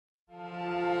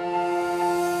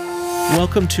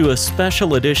Welcome to a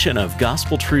special edition of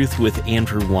Gospel Truth with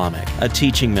Andrew Womack, a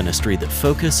teaching ministry that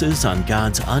focuses on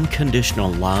God's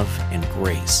unconditional love and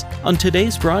grace. On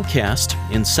today's broadcast,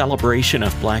 in celebration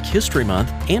of Black History Month,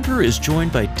 Andrew is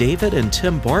joined by David and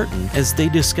Tim Barton as they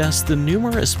discuss the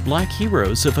numerous Black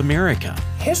heroes of America.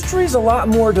 History is a lot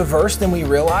more diverse than we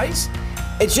realize.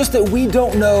 It's just that we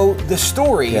don't know the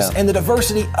stories and the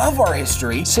diversity of our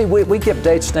history. See, we give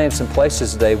dates, names, and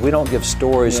places today. We don't give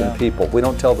stories and people. We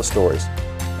don't tell the stories.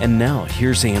 And now,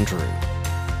 here's Andrew.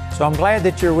 So I'm glad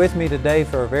that you're with me today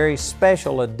for a very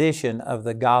special edition of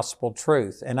the Gospel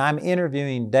Truth. And I'm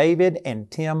interviewing David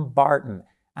and Tim Barton.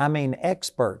 I mean,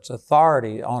 experts,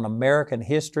 authority on American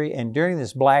history. And during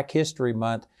this Black History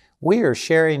Month, we are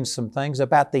sharing some things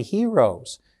about the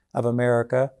heroes of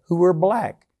America who were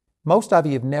Black. Most of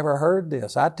you have never heard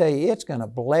this. I tell you, it's going to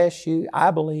bless you.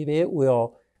 I believe it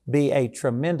will be a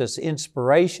tremendous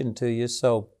inspiration to you.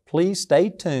 So please stay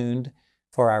tuned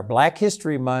for our Black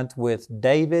History Month with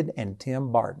David and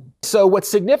Tim Barton. So what's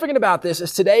significant about this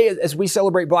is today, as we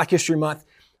celebrate Black History Month,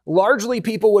 largely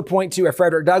people would point to a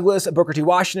Frederick Douglass, a Booker T.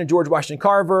 Washington, George Washington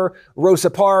Carver,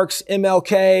 Rosa Parks,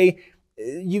 MLK.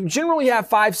 You generally have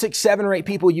 5, 6, 7, or 8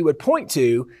 people you would point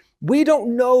to. We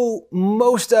don't know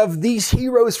most of these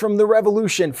heroes from the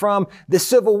Revolution, from the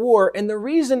Civil War, and the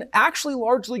reason actually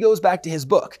largely goes back to his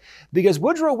book, because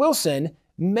Woodrow Wilson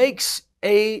makes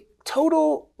a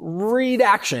total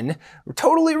redaction,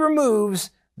 totally removes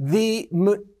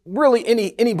really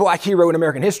any Black hero in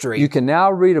American history. You can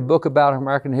now read a book about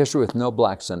American history with no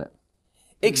Blacks in it.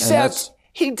 Except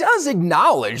he does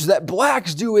acknowledge that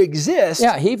Blacks do exist.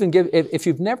 Yeah, he even gives, if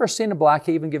you've never seen a Black,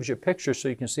 he even gives you a picture so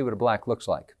you can see what a Black looks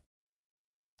like.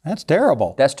 That's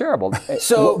terrible. That's terrible.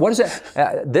 So what is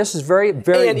that? This is very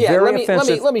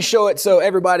offensive. Let me show it so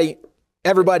everybody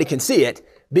can see it.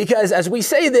 Because as we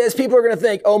say this, people are going to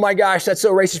think, oh my gosh, that's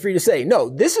so racist for you to say. No,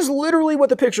 this is literally what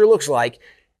the picture looks like.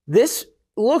 This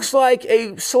looks like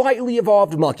a slightly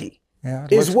evolved monkey. Yeah,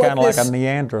 it looks kind of like a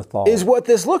Neanderthal. Is what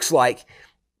this looks like.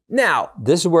 Now,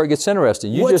 this is where it gets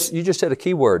interesting. You just said a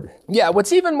key word. Yeah,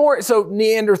 what's even more, so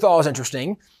Neanderthal is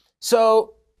interesting.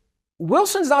 So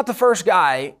Wilson's not the first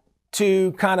guy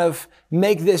to kind of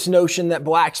make this notion that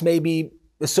Blacks may be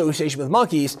association with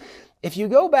monkeys. If you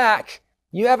go back,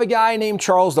 you have a guy named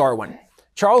Charles Darwin.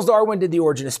 Charles Darwin did The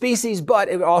Origin of Species, but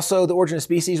The Origin of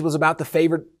Species was about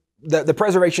the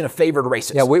preservation of favored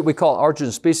races. Yeah, we call it Origin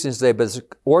of Species today, but it's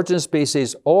Origin of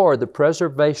Species or the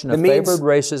preservation of favored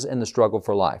races in the struggle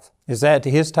for life. Is that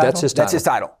his title? That's his title. That's his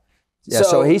title. Yeah,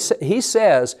 so he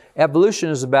says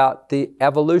evolution is about the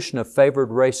evolution of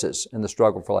favored races in the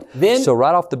struggle for life. So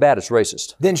right off the bat, it's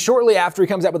racist. Then shortly after, he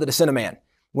comes up with the descent of man.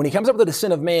 When he comes up with the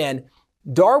descent of man,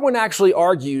 Darwin actually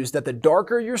argues that the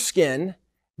darker your skin,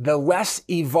 the less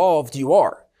evolved you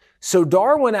are. So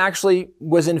Darwin actually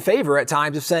was in favor at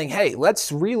times of saying, hey,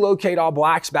 let's relocate all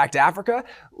Blacks back to Africa,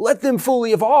 let them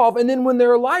fully evolve, and then when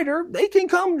they're lighter, they can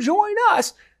come join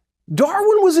us.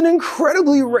 Darwin was an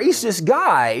incredibly racist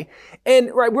guy.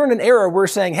 And we're in an era where we're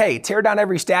saying, hey, tear down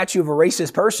every statue of a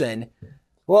racist person.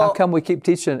 Well, how come we keep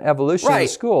teaching evolution in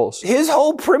schools? His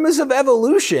whole premise of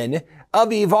evolution,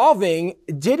 of evolving,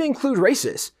 did include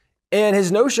races. And his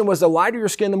notion was the lighter your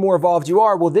skin, the more evolved you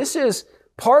are. Well, this is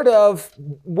part of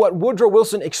what Woodrow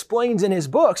Wilson explains in his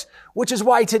books, which is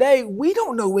why today we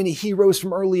don't know any heroes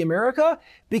from early America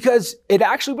because it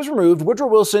actually was removed. Woodrow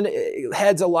Wilson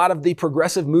heads a lot of the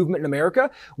progressive movement in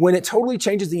America when it totally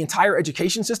changes the entire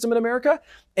education system in America.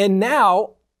 And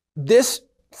now this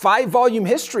 5-volume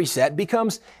history set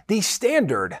becomes the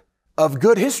standard of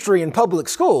good history in public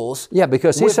schools. Yeah,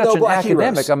 because he's such an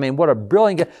academic. Heroes. I mean, what a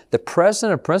brilliant guy. The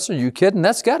president of Princeton, are you kidding?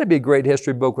 That's got to be a great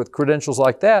history book with credentials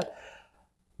like that.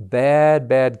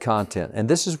 Bad content. And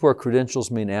this is where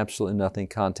credentials mean absolutely nothing.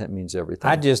 Content means everything.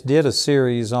 I just did a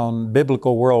series on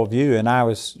biblical worldview, and I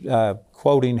was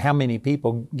quoting how many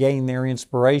people gain their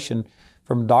inspiration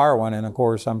from Darwin. And of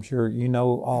course, I'm sure you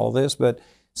know all this, but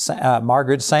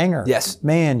Margaret Sanger. Yes.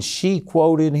 Man, she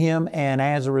quoted him and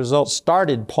as a result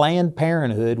started Planned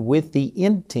Parenthood with the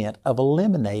intent of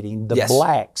eliminating the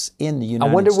Blacks in the United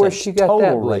States. I wonder where she got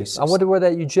that. Racist. I wonder where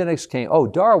that eugenics came. Oh,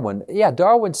 Darwin. Yeah,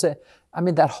 Darwin said, I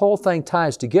mean, that whole thing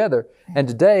ties together. And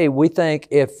today we think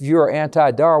if you're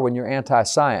anti-Darwin, you're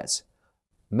anti-science.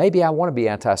 Maybe I want to be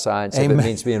anti-science if it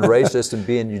means being racist and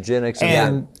being eugenics.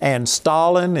 And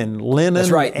Stalin and Lenin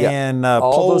and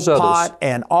Pol Pot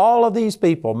and all of these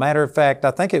people. Matter of fact,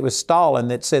 I think it was Stalin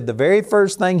that said the very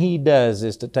first thing he does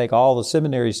is to take all the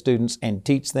seminary students and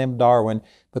teach them Darwin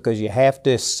because you have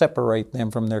to separate them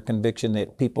from their conviction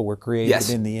that people were created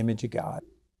in the image of God.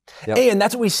 Yep. And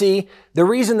that's what we see. The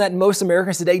reason that most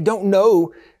Americans today don't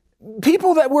know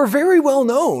people that were very well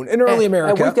known in early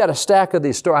America. And we've got a stack of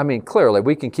these stories. I mean, clearly,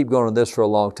 we can keep going on this for a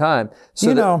long time.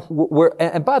 So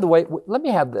and by the way, let me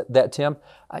have that Tim.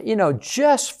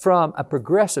 Just from a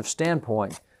progressive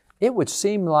standpoint, it would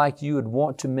seem like you would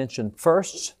want to mention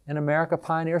firsts in America,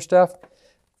 pioneer stuff,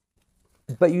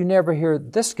 but you never hear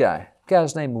this guy. The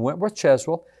guy's named Wentworth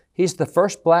Cheswell. He's the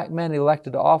first black man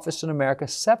elected to office in America,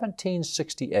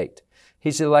 1768.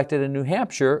 He's elected in New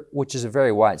Hampshire, which is a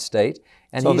very white state.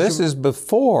 And so this is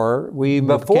before we became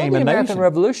a nation. Before the American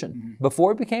Revolution.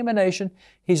 Before he became a nation,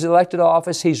 he's elected to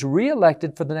office. He's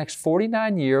re-elected for the next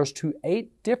 49 years to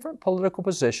 8 different political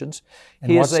positions.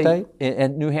 In what state?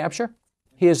 In New Hampshire.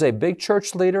 He is a big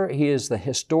church leader. He is the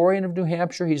historian of New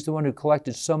Hampshire. He's the one who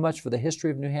collected so much for the history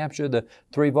of New Hampshire, the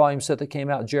 3-volume set that came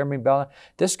out, Jeremy Bell.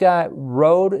 This guy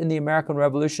rode in the American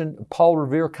Revolution. Paul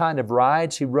Revere kind of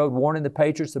rides. He rode warning the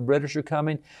Patriots, the British are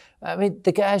coming. I mean,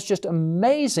 the guy's just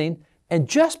amazing. And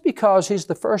just because he's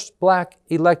the first black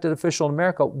elected official in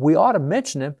America, we ought to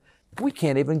mention him. We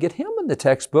can't even get him in the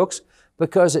textbooks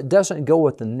because it doesn't go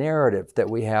with the narrative that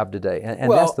we have today.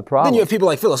 And that's the problem. Then you have people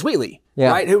like Phyllis Wheatley,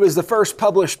 right, who was the first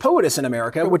published poetess in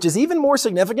America, which is even more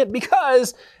significant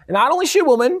because not only is she a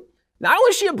woman, not only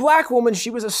is she a black woman, she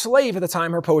was a slave at the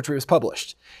time her poetry was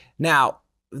published. Now,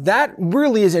 that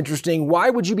really is interesting.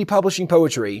 Why would you be publishing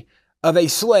poetry of a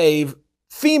slave,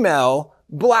 female,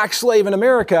 black slave in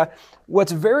America?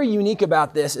 What's very unique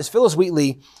about this is Phyllis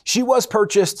Wheatley, she was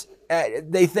purchased.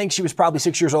 They think she was probably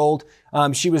 6 years old.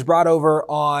 She was brought over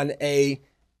on the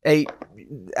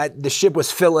ship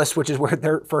was Phyllis, which is where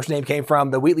their first name came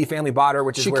from. The Wheatley family bought her,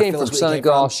 which is where Phyllis Wheatley came from. She came from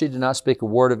Senegal. She did not speak a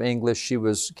word of English. She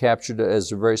was captured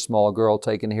as a very small girl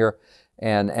taken here.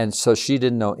 And so she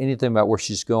didn't know anything about where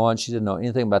she's going. She didn't know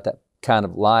anything about that kind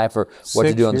of life or what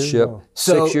to do on the ship.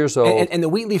 So, 6 years old. And the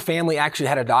Wheatley family actually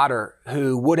had a daughter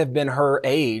who would have been her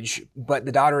age, but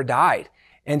the daughter died.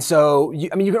 And so, you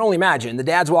can only imagine. The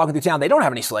dad's walking through town. They don't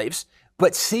have any slaves,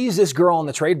 but sees this girl on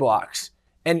the trade blocks.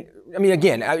 And,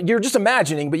 again, you're just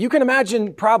imagining, but you can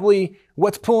imagine probably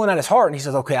what's pulling at his heart. And he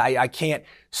says, okay, I can't.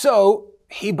 So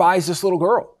he buys this little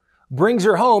girl, brings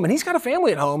her home, and he's got a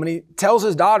family at home. And he tells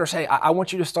his daughters, hey, I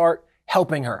want you to start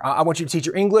helping her. I want you to teach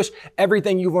her English,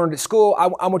 everything you've learned at school.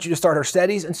 I want you to start her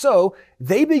studies. And so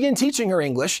they begin teaching her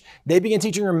English. They begin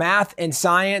teaching her math and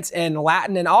science and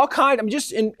Latin and all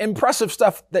just impressive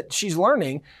stuff that she's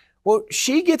learning. Well,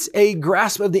 she gets a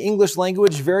grasp of the English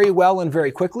language very well and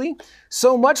very quickly.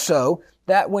 So much so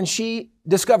that when she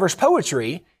discovers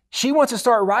poetry, she wants to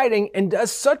start writing and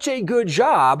does such a good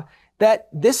job that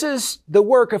this is the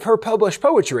work of her published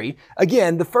poetry.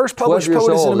 Again, the first published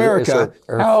poetess in America.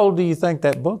 How old do you think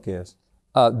that book is?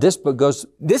 This book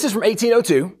This is from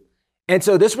 1802. And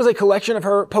so this was a collection of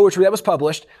her poetry that was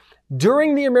published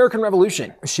during the American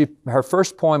Revolution. Her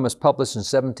first poem was published in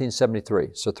 1773,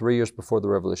 so 3 years before the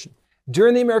Revolution.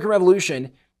 During the American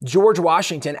Revolution, George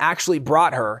Washington actually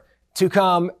brought her to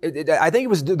come, I think it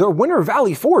was the Winter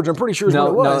Valley Forge, I'm pretty sure is what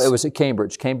it was. No, it was at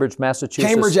Cambridge,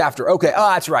 Massachusetts. Cambridge after, okay. Oh,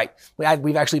 that's right.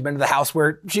 We've actually been to the house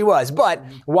where she was. But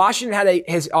Washington had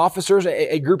his officers,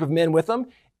 a group of men with him,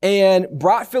 and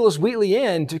brought Phyllis Wheatley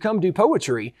in to come do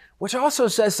poetry, which also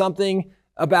says something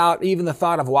about even the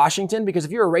thought of Washington, because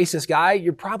if you're a racist guy,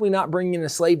 you're probably not bringing in a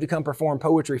slave to come perform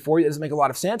poetry for you. It doesn't make a lot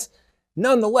of sense.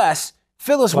 Nonetheless,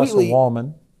 Phyllis Wheatley... Plus a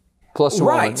woman. Plus a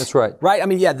woman, that's right. Right,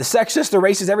 the sexist, the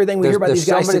racist, everything we hear about these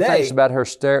guys today. There's so many things about her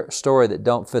story that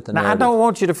don't fit the narrative. Now, I don't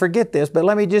want you to forget this, but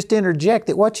let me just interject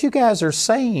that what you guys are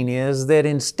saying is that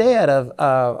instead of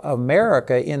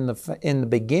America in the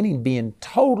beginning being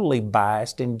totally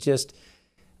biased and just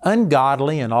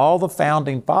ungodly and all the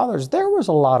founding fathers, there was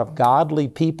a lot of godly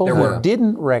people who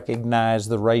didn't recognize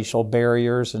the racial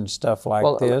barriers and stuff like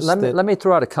this. Let me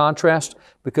throw out a contrast,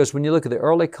 because when you look at the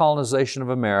early colonization of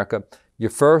America, your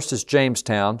first is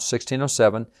Jamestown,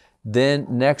 1607. Then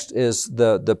next is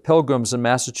the Pilgrims in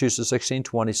Massachusetts,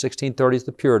 1620. 1630 is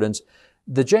the Puritans.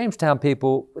 The Jamestown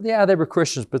people, they were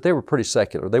Christians, but they were pretty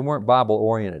secular. They weren't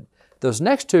Bible-oriented. Those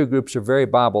next two groups are very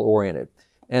Bible-oriented.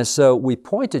 And so we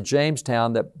point to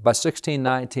Jamestown that by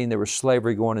 1619 there was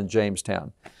slavery going in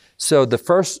Jamestown. So the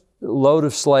first load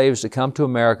of slaves that come to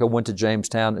America went to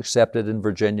Jamestown, accepted in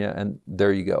Virginia, and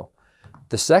there you go.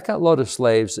 The second load of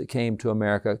slaves that came to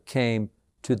America came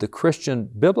to the Christian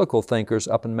biblical thinkers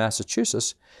up in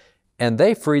Massachusetts, and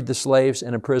they freed the slaves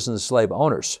and imprisoned the slave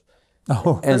owners.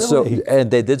 Oh, And really? so,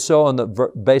 and they did so on the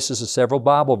basis of several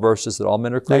Bible verses that all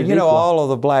men are Now, created you know, equal. all of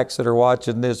the blacks that are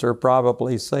watching this are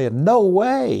probably saying, no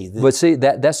way. But see,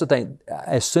 that's the thing.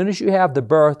 As soon as you have the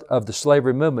birth of the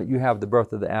slavery movement, you have the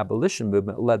birth of the abolition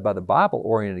movement led by the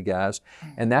Bible-oriented guys.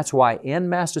 And that's why in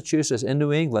Massachusetts, in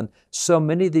New England, so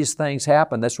many of these things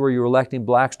happen. That's where you're electing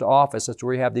blacks to office. That's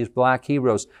where you have these black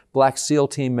heroes, black SEAL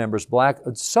team members,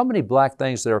 so many black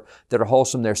things that are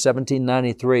wholesome there.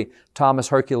 1793, Thomas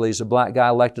Hercules, a black guy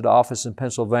elected to office in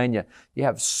Pennsylvania. You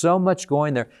have so much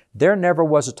going there. There never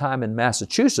was a time in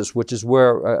Massachusetts, which is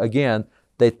where, again,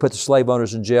 they put the slave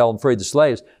owners in jail and freed the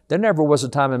slaves. There never was a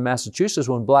time in Massachusetts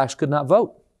when blacks could not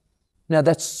vote. Now,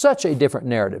 that's such a different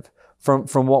narrative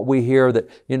from what we hear that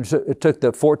it took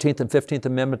the 14th and 15th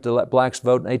Amendment to let blacks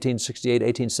vote in 1868,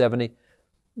 1870.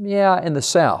 Yeah, in the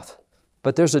South.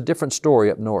 But there's a different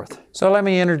story up north. So let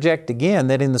me interject again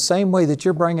that in the same way that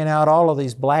you're bringing out all of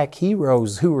these black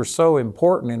heroes who are so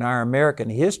important in our American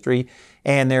history,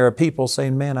 and there are people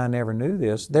saying, man, I never knew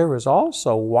this, there was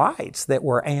also whites that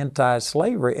were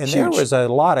anti-slavery, and there was a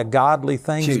lot of godly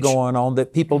things going on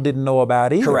that people didn't know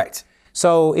about either. Correct.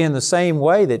 So in the same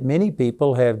way that many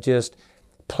people have just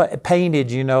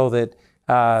painted, you know, that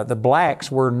the blacks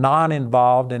were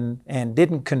non-involved and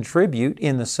didn't contribute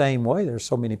in the same way. There's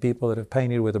so many people that have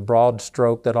painted with a broad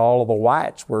stroke that all of the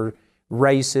whites were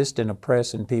racist and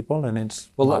oppressing people, and it's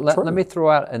let me throw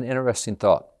out an interesting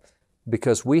thought,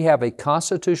 because we have a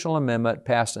constitutional amendment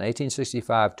passed in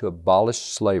 1865 to abolish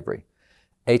slavery.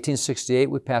 1868,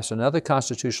 we passed another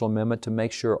constitutional amendment to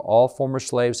make sure all former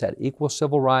slaves had equal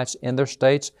civil rights in their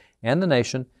states and the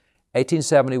nation.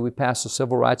 1870, we passed the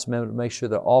Civil Rights Amendment to make sure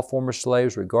that all former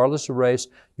slaves, regardless of race,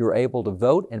 you were able to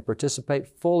vote and participate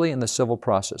fully in the civil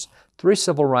process. 3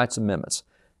 civil rights amendments.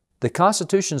 The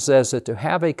Constitution says that to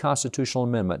have a constitutional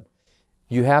amendment,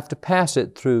 you have to pass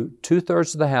it through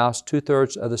 2/3 of the House,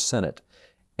 2/3 of the Senate.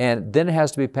 And then it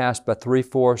has to be passed by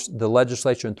 3/4 the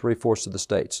legislature and 3/4 of the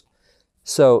states.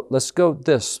 So let's go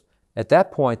this. At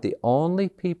that point, the only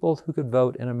people who could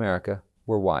vote in America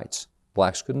were whites.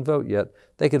 Blacks couldn't vote yet.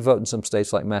 They could vote in some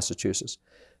states like Massachusetts.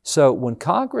 So when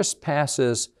Congress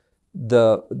passes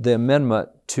the amendment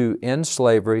to end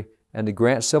slavery and to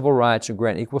grant civil rights and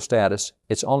grant equal status,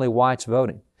 it's only whites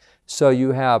voting. So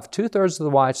you have 2/3 of the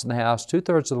whites in the House,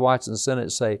 2/3 of the whites in the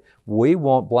Senate say, we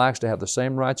want blacks to have the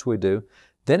same rights we do.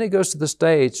 Then it goes to the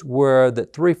states where the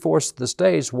 3/4 of the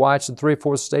states, whites and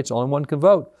 3/4 of the states, only one can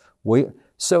vote.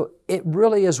 So it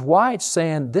really is whites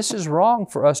saying, this is wrong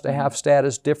for us to have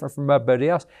status different from everybody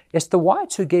else. It's the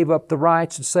whites who gave up the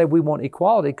rights to say we want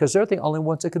equality because they're the only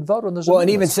ones that could vote on this. Well,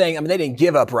 and even saying, I mean, they didn't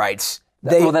give up rights.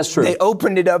 That's true. They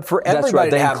opened it up for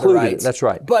everybody to have the rights. That's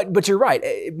right. But you're right.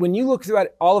 When you look throughout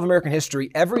all of American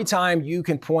history, every time you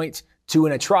can point to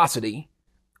an atrocity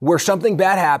where something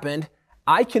bad happened,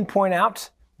 I can point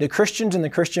out the Christians and the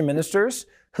Christian ministers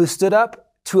who stood up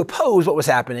to oppose what was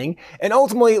happening and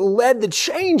ultimately led the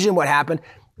change in what happened.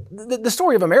 The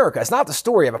story of America, it's not the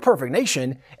story of a perfect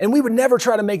nation, and we would never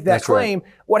try to make that claim.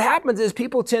 Right. What happens is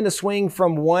people tend to swing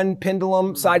from one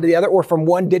pendulum side to the other or from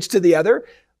one ditch to the other.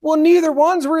 Well, neither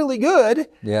one's really good.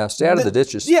 Yeah, stay out of the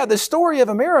ditches. Yeah, the story of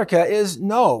America is,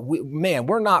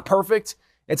 we're not perfect.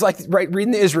 It's like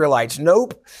reading the Israelites.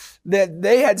 Nope. That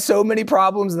they had so many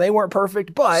problems and they weren't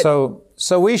perfect, but...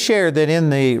 So we shared that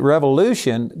in the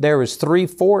Revolution, there was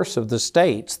 3/4 of the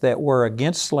states that were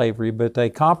against slavery, but they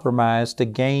compromised to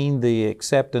gain the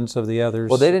acceptance of the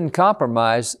others. Well, they didn't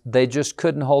compromise. They just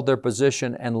couldn't hold their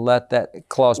position and let that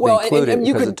clause be included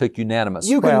because it took unanimous.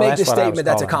 You can make the statement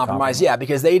that's a compromise, yeah,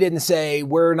 because they didn't say,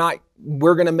 we're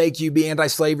going to make you be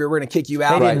anti-slavery, we're going to kick you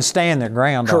out. They didn't stand their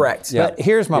ground on it. Correct. But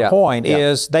here's my point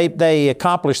is they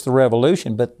accomplished the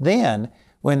Revolution, but then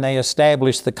when they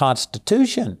established the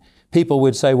Constitution, people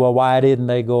would say, well, why didn't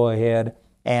they go ahead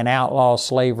and outlaw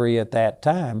slavery at that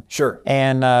time? Sure.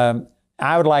 And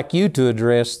I would like you to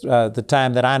address the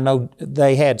time that I know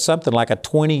they had something like a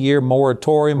 20-year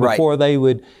moratorium before they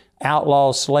would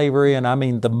outlaw slavery. And I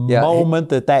mean, the moment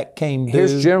that came due.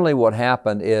 Here's generally what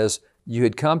happened is you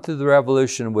had come through the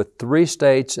Revolution with 3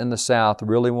 states in the South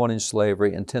really wanting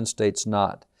slavery and 10 states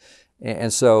not.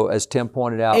 And so, as Tim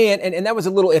pointed out, and that was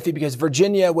a little iffy because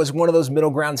Virginia was one of those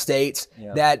middle ground states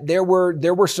that there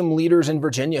were some leaders in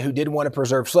Virginia who did want to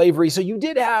preserve slavery. So you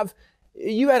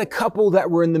had a couple that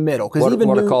were in the middle. What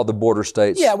are called the border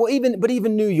states. Yeah, well,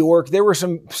 even New York, there were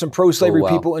some pro-slavery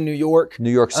people in New York. New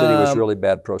York City was really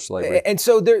bad pro-slavery. And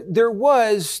so there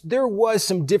was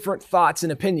some different thoughts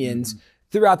and opinions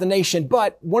throughout the nation.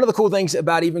 But one of the cool things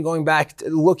about even going back to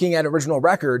looking at original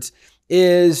records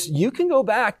is you can go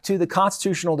back to the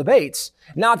constitutional debates.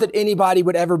 Not that anybody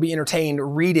would ever be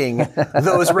entertained reading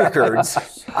those records.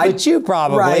 But you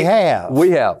probably have.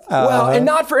 We have. Well, and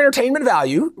not for entertainment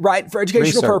value, right? For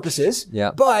educational purposes.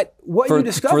 Yeah. But what you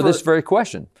discover... For this very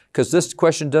question, because this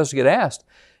question does get asked.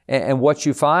 And what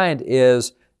you find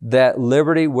is that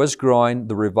liberty was growing,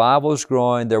 the revival was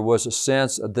growing, there was a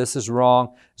sense of this is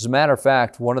wrong. As a matter of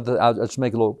fact, I'll just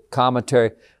make a little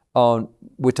commentary on,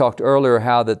 we talked earlier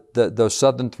how that those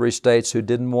southern three states who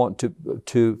didn't want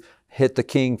to hit the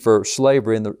king for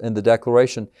slavery in the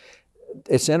Declaration.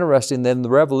 It's interesting that in the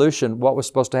Revolution, what was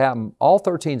supposed to happen, all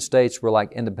 13 states were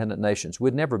like independent nations.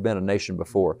 We'd never been a nation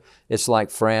before. It's like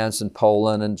France and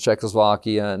Poland and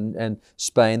Czechoslovakia and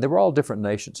Spain. They were all different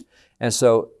nations. And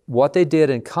so what they did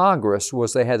in Congress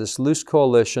was they had this loose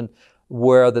coalition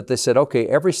where that they said, okay,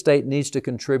 every state needs to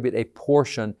contribute a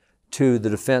portion to the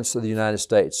defense of the United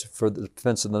States, for the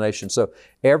defense of the nation. So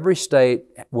every state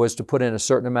was to put in a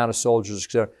certain amount of soldiers,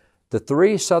 etc. The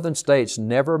three southern states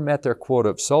never met their quota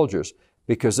of soldiers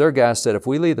because their guys said, if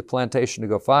we leave the plantation to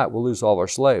go fight, we'll lose all our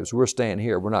slaves. We're staying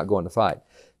here. We're not going to fight.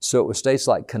 So it was states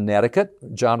like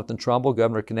Connecticut, Jonathan Trumbull,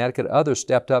 governor of Connecticut, others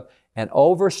stepped up and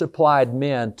oversupplied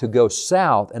men to go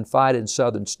south and fight in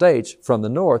southern states from the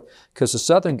north because the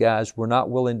southern guys were not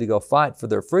willing to go fight for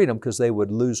their freedom because they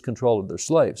would lose control of their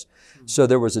slaves. So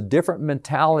there was a different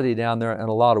mentality down there in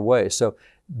a lot of ways. So,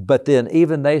 but then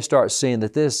even they start seeing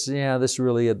that this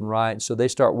really isn't right. So they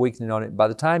start weakening on it. By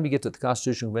the time you get to the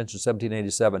Constitutional Convention of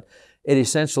 1787, it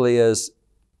essentially is,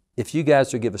 if you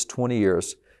guys will give us 20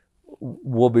 years,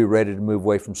 we'll be ready to move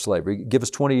away from slavery. Give us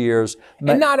 20 years.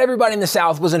 And not everybody in the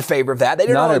South was in favor of that. They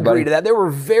didn't all agree to that. There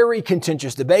were very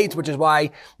contentious debates, which is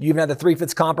why you even had the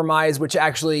 3/5 compromise, which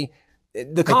actually,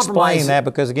 the compromise... Explain that,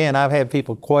 because again, I've had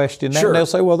people question that. Sure. And they'll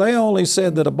say, well, they only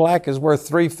said that a black is worth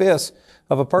 3/5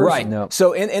 of a person. Right. No.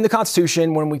 So in the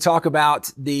Constitution, when we talk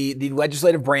about the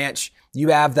legislative branch, you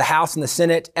have the House and the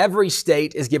Senate. Every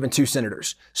state is given 2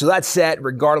 senators. So that's set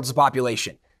regardless of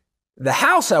population. The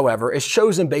House, however, is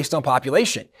chosen based on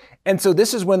population. And so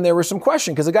this is when there was some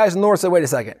question, because the guys in the North said, wait a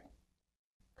second,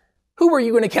 who are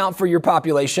you going to count for your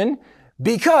population?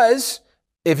 Because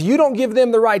if you don't give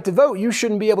them the right to vote, you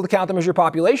shouldn't be able to count them as your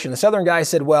population. The Southern guys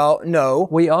said, well, no.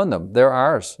 We own them. They're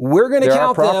ours. We're going to count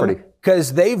our property. them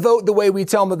because they vote the way we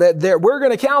tell them that we're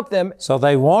going to count them. So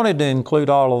they wanted to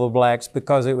include all of the blacks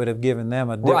because it would have given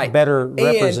them a better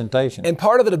representation. And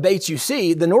part of the debates you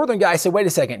see, the Northern guys said, wait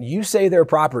a second, you say they're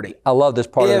property. I love this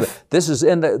part of it. This is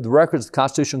in the records of the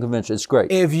Constitutional Convention. It's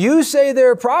great. If you say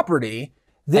they're property,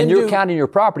 then and you're counting your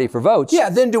property for votes. Yeah,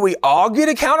 then do we all get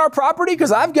to count our property?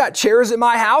 Because I've got chairs at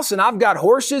my house and I've got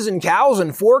horses and cows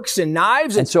and forks and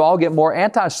knives. And so I'll get more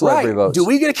anti-slavery votes. Do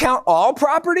we get to count all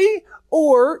property,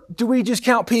 or do we just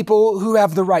count people who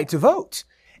have the right to vote?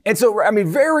 And so, I mean,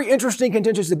 very interesting,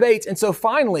 contentious debates. And so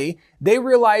finally, they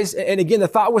realized, and again, the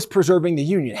thought was preserving the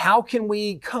Union. How can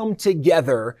we come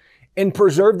together and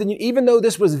preserve the Union? Even though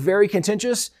this was very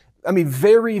contentious, I mean,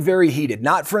 very, very heated,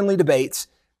 not friendly debates,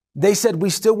 they said, we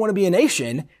still want to be a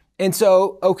nation. And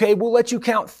so, okay, we'll let you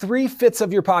count 3/5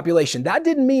 of your population. That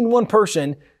didn't mean one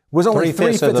person was only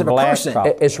 3/5 of a person.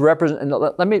 It's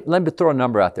let me throw a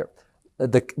number out there.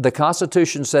 The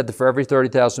Constitution said that for every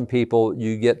 30,000 people,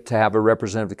 you get to have a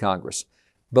representative to Congress.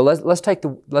 But let's take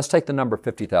the number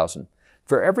 50,000.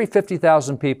 For every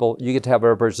 50,000 people, you get to have a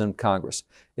representative to Congress.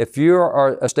 If you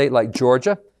are a state like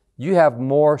Georgia, you have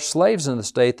more slaves in the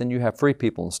state than you have free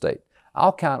people in the state.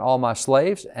 I'll count all my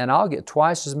slaves and I'll get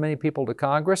twice as many people to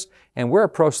Congress. And we're a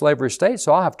pro-slavery state,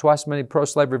 so I'll have twice as many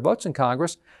pro-slavery votes in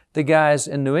Congress. The guys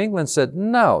in New England said,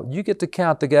 no, you get to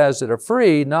count the guys that are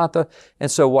free, not the... And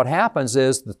so what happens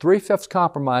is the 3/5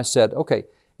 compromise said, okay,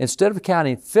 instead of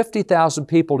counting 50,000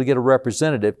 people to get a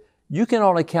representative, you can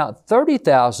only count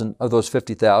 30,000 of those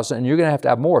 50,000, and you're going to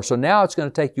have more. So now it's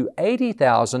going to take you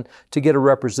 80,000 to get a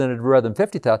representative rather than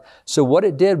 50,000. So what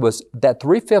it did was that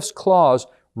 3/5 clause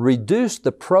reduced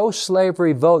the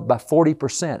pro-slavery vote by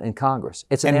 40% in Congress.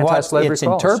 It's an anti-slavery clause.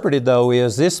 And what it's interpreted, though,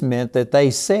 is this meant that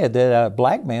they said that a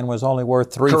black man was only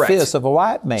worth 3/5 of a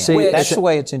white man. See, that's the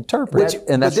way it's interpreted.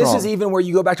 And that's but this wrong. is even where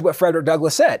you go back to what Frederick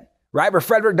Douglass said, right? Where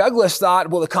Frederick Douglass thought,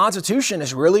 well, the Constitution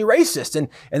is really racist. And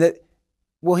that,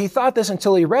 well, he thought this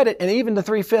until he read it. And even the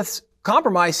 3/5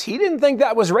 compromise, he didn't think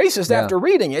that was racist after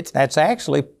reading it. That's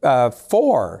actually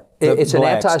for it's an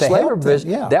anti-slavery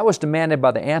provision. Yeah. That was demanded by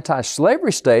the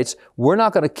anti-slavery states. We're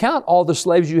not going to count all the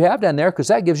slaves you have down there because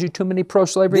that gives you too many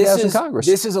pro-slavery guys in Congress.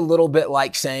 This is a little bit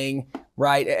like saying,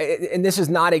 right, and this is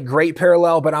not a great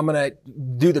parallel, but I'm going to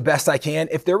do the best I can.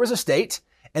 If there was a state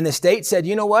and the state said,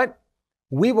 you know what,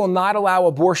 we will not allow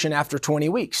abortion after 20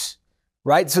 weeks.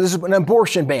 Right? So this is an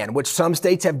abortion ban, which some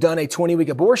states have done a 20-week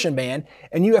abortion ban.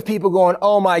 And you have people going,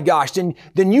 oh my gosh, then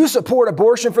you support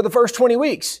abortion for the first 20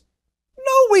 weeks.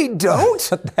 No, we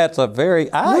don't. That's a very,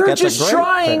 we're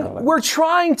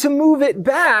trying to move it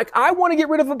back. I want to get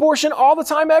rid of abortion all the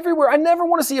time everywhere. I never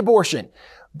want to see abortion.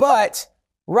 But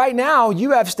right now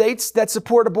you have states that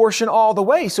support abortion all the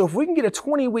way. So if we can get a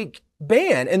 20-week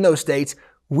ban in those states,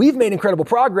 we've made incredible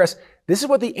progress. This is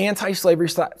what the anti-slavery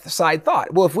side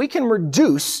thought. Well, if we can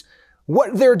reduce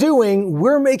what they're doing,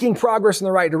 we're making progress in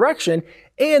the right direction.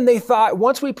 And they thought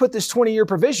once we put this 20-year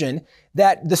provision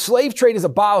that the slave trade is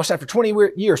abolished after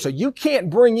 20 years, so you can't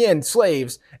bring in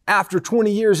slaves after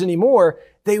 20 years anymore,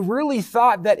 they really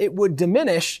thought that it would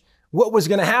diminish what was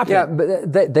going to happen. Yeah,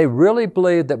 but they really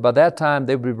believed that by that time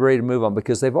they would be ready to move on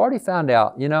because they've already found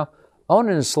out,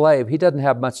 owning a slave, he doesn't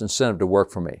have much incentive to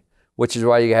work for me, which is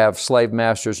why you have slave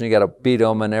masters and you got to beat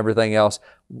them and everything else.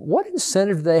 What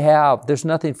incentive do they have? There's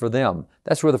nothing for them.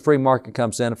 That's where the free market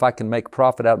comes in. If I can make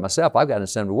profit out of myself, I've got an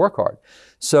incentive to work hard.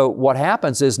 So what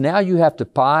happens is now you have to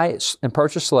buy and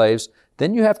purchase slaves,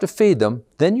 then you have to feed them,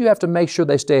 then you have to make sure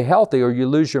they stay healthy or you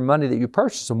lose your money that you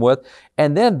purchased them with,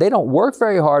 and then they don't work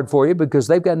very hard for you because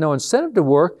they've got no incentive to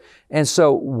work. And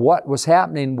so what was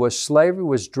happening was slavery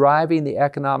was driving the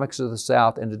economics of the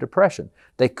South into depression.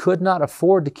 They could not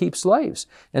afford to keep slaves.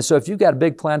 And so if you've got a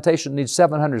big plantation that needs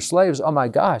 700 slaves, oh my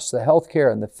gosh, the health care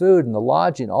and the food and the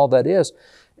lodging, all that is.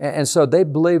 And so they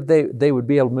believed they would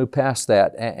be able to move past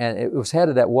that. And it was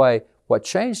headed that way. What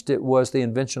changed it was the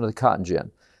invention of the cotton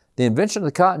gin. The invention of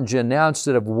the cotton gin, now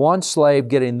instead of one slave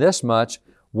getting this much,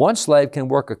 one slave can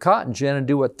work a cotton gin and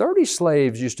do what 30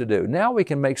 slaves used to do. Now we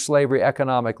can make slavery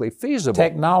economically feasible.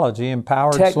 Technology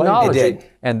empowered slavery. It did.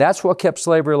 And that's what kept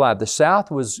slavery alive. The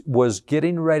South was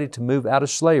getting ready to move out of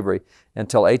slavery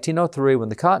until 1803 when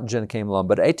the cotton gin came along.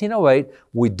 But 1808,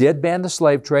 we did ban the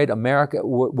slave trade. America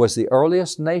was the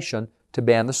earliest nation to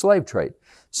ban the slave trade.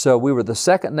 So we were the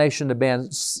second nation to ban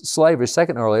slavery,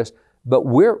 second earliest. But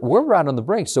we're right on the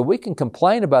brink. So we can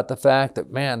complain about the fact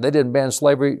that, man, they didn't ban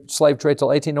slave trade till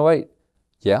 1808.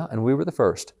 Yeah, and we were the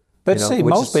first. But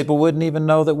most people wouldn't even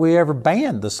know that we ever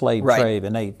banned the slave trade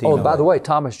in 1808. Oh, by the way,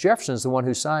 Thomas Jefferson is the one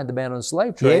who signed the ban on the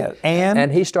slave trade. Yeah,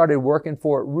 and he started working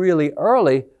for it really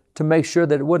early to make sure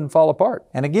that it wouldn't fall apart.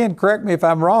 And again, correct me if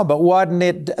I'm wrong, but wasn't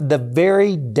it the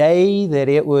very day that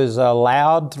it was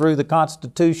allowed through the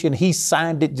Constitution, he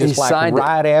signed it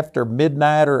right after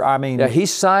midnight Yeah, he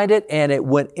signed it and it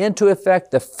went into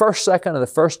effect the first second of the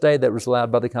first day that was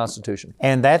allowed by the Constitution.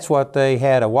 And that's what they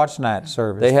had a watch night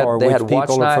service for, they which had watch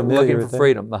people night are familiar looking for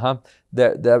freedom.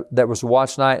 That was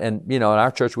watch night, and in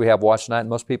our church we have watch night, and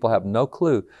most people have no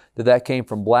clue that came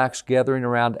from blacks gathering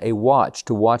around a watch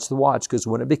to watch the watch, because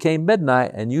when it became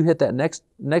midnight and you hit that next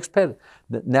peg,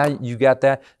 now you got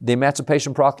that. The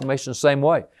Emancipation Proclamation the same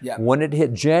way. Yeah. When it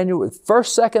hit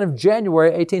first second of January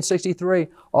 1863,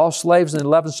 all slaves in the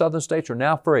 11 southern states are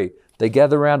now free. They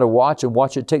gather around a watch and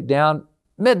watch it tick down.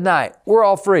 Midnight, we're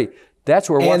all free.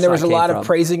 That's where watch night came from. And there was a lot of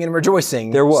praising and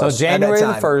rejoicing. There was. So January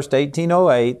the 1st,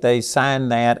 1808, they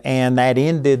signed that, and that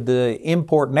ended the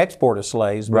import and export of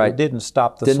slaves, but it didn't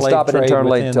stop the slave trade. Didn't stop it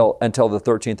internally until the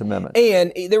 13th Amendment.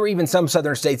 And there were even some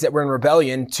southern states that were in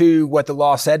rebellion to what the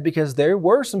law said, because there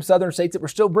were some southern states that were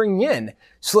still bringing in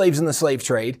slaves in the slave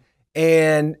trade,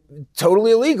 and totally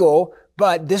illegal.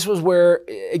 But this was where,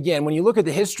 again, when you look at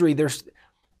the history, there's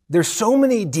so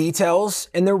many details,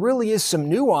 and there really is some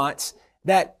nuance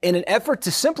that in an effort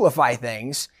to simplify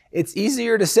things, it's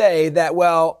easier to say that,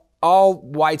 well, all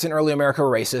whites in early America were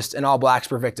racist and all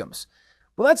blacks were victims.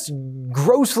 Well, that's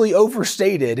grossly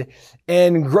overstated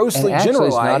and grossly generalized.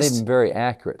 It's not even very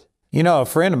accurate. You know, a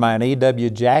friend of mine,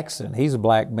 E.W. Jackson, he's a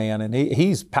black man, and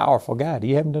he's a powerful guy. Do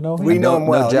you happen to know him? We know him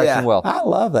well, Jackson well. I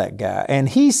love that guy. And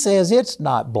he says it's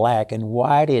not black and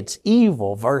white, it's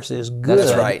evil versus good.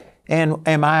 That's right. And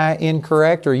am I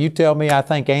incorrect, or you tell me? I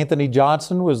think Anthony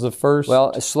Johnson was the first.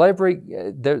 Well, slavery,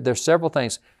 there's several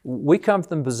things. We come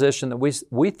from the position that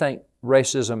we think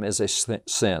racism is a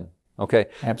sin, okay?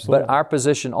 Absolutely. But our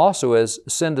position also is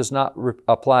sin does not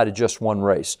apply to just one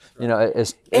race. And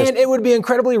it would be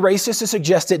incredibly racist to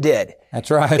suggest it did. That's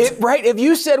right. If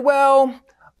you said, well,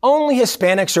 only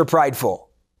Hispanics are prideful.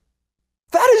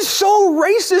 That is so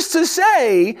racist to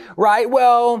say, right?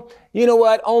 Well, you know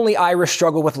what? Only Irish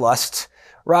struggle with lust,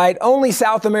 right? Only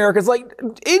South Americans. Like,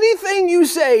 anything you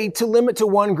say to limit to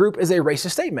one group is a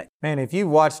racist statement. Man, if you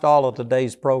watched all of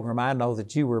today's program, I know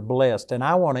that you were blessed. And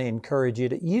I want to encourage you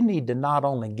that you need to not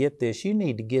only get this, you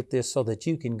need to get this so that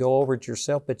you can go over it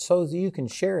yourself, but so that you can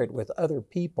share it with other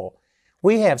people.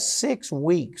 We have 6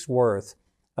 weeks worth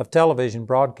of television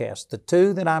broadcasts. The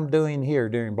two that I'm doing here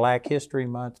during Black History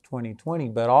Month 2020,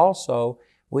 but also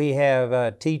we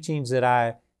have teachings that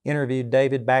I interviewed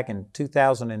David back in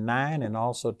 2009 and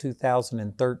also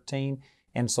 2013.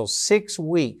 And so 6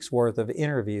 weeks worth of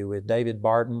interview with David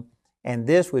Barton, and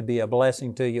this would be a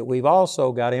blessing to you. We've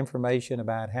also got information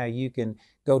about how you can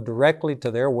go directly to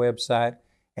their website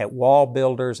at Wall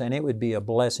Builders, and it would be a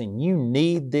blessing. You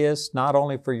need this not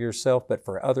only for yourself, but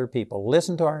for other people.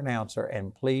 Listen to our announcer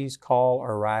and please call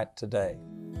or write today.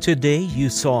 Today you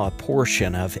saw a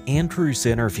portion of Andrew's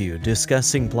interview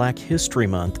discussing Black History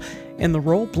Month and the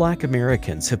role Black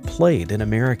Americans have played in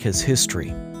America's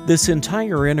history. This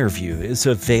entire interview is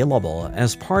available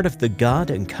as part of the God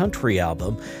and Country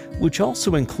album, which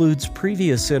also includes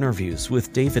previous interviews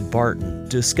with David Barton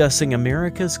discussing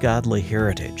America's godly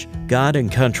heritage. God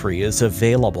and Country is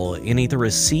available in either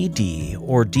a CD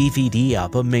or DVD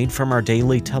album made from our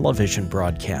daily television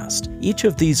broadcast. Each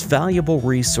of these valuable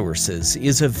resources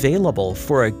is available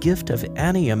for a gift of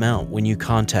any amount when you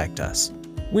contact us.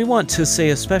 We want to say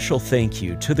a special thank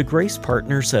you to the grace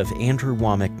partners of Andrew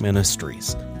Wommack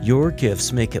Ministries. Your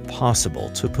gifts make it possible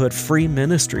to put free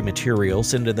ministry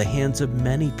materials into the hands of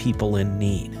many people in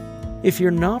need. If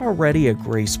you're not already a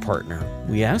grace partner,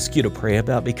 we ask you to pray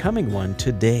about becoming one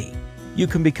today. You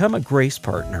can become a grace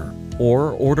partner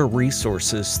or order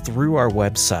resources through our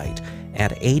website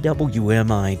at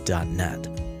awmi.net.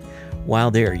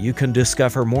 While there, you can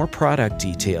discover more product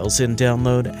details and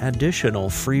download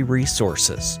additional free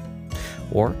resources.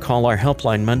 Or call our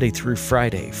helpline Monday through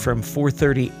Friday from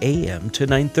 4:30 a.m. to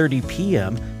 9:30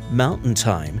 p.m. Mountain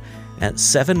Time at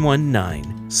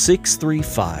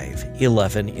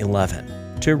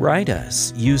 719-635-1111. To write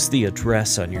us, use the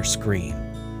address on your screen.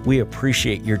 We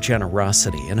appreciate your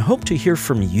generosity and hope to hear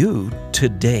from you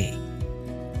today.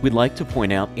 We'd like to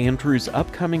point out Andrew's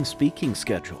upcoming speaking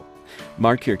schedule.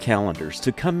 Mark your calendars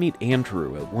to come meet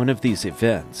Andrew at one of these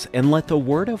events and let the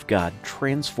Word of God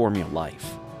transform your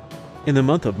life. In the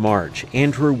month of March,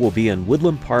 Andrew will be in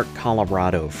Woodland Park,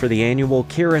 Colorado for the annual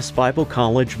Charis Bible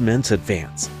College Men's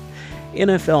Advance.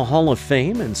 NFL Hall of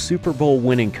Fame and Super Bowl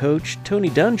winning coach Tony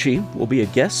Dungy will be a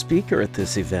guest speaker at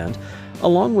this event,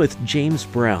 along with James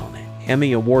Brown,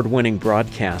 Emmy Award-winning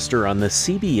broadcaster on the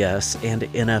CBS and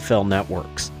NFL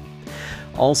networks.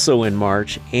 Also in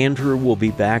March, Andrew will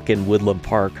be back in Woodland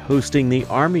Park hosting the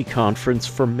Army Conference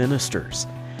for Ministers.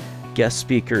 Guest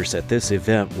speakers at this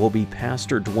event will be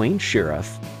Pastor Dwayne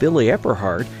Sheriff, Billy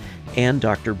Epperhart, and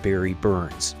Dr. Barry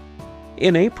Burns.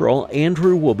 In April,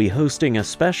 Andrew will be hosting a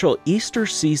special Easter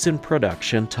season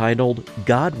production titled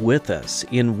God With Us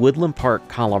in Woodland Park,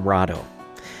 Colorado.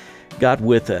 God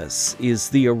With Us is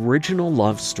the original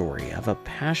love story of a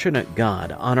passionate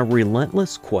God on a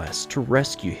relentless quest to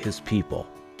rescue His people.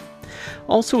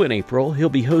 Also in April, he'll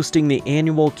be hosting the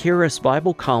annual Charis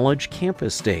Bible College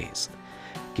Campus Days.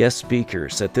 Guest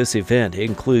speakers at this event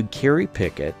include Carrie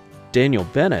Pickett, Daniel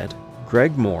Bennett,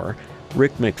 Greg Moore,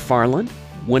 Rick McFarland,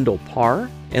 Wendell Parr,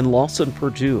 and Lawson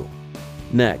Perdue.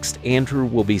 Next, Andrew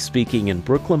will be speaking in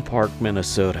Brooklyn Park,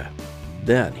 Minnesota.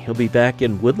 Then he'll be back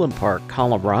in Woodland Park,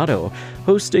 Colorado,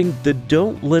 hosting the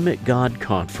Don't Limit God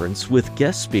Conference with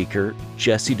guest speaker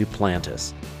Jesse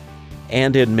Duplantis.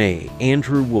 And in May,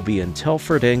 Andrew will be in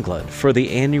Telford, England for the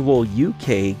annual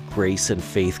UK Grace and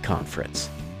Faith Conference.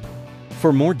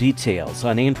 For more details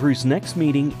on Andrew's next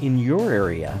meeting in your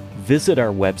area, visit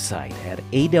our website at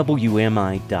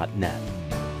awmi.net.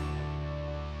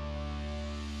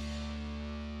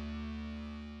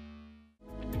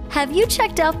 Have you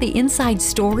checked out the Inside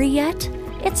Story yet?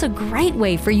 It's a great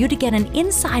way for you to get an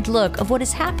inside look of what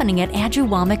is happening at Andrew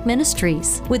Wommack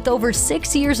Ministries. With over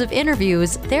 6 years of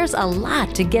interviews, there's a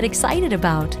lot to get excited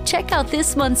about. Check out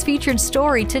this month's featured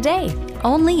story today,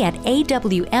 only at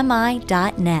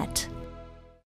awmi.net.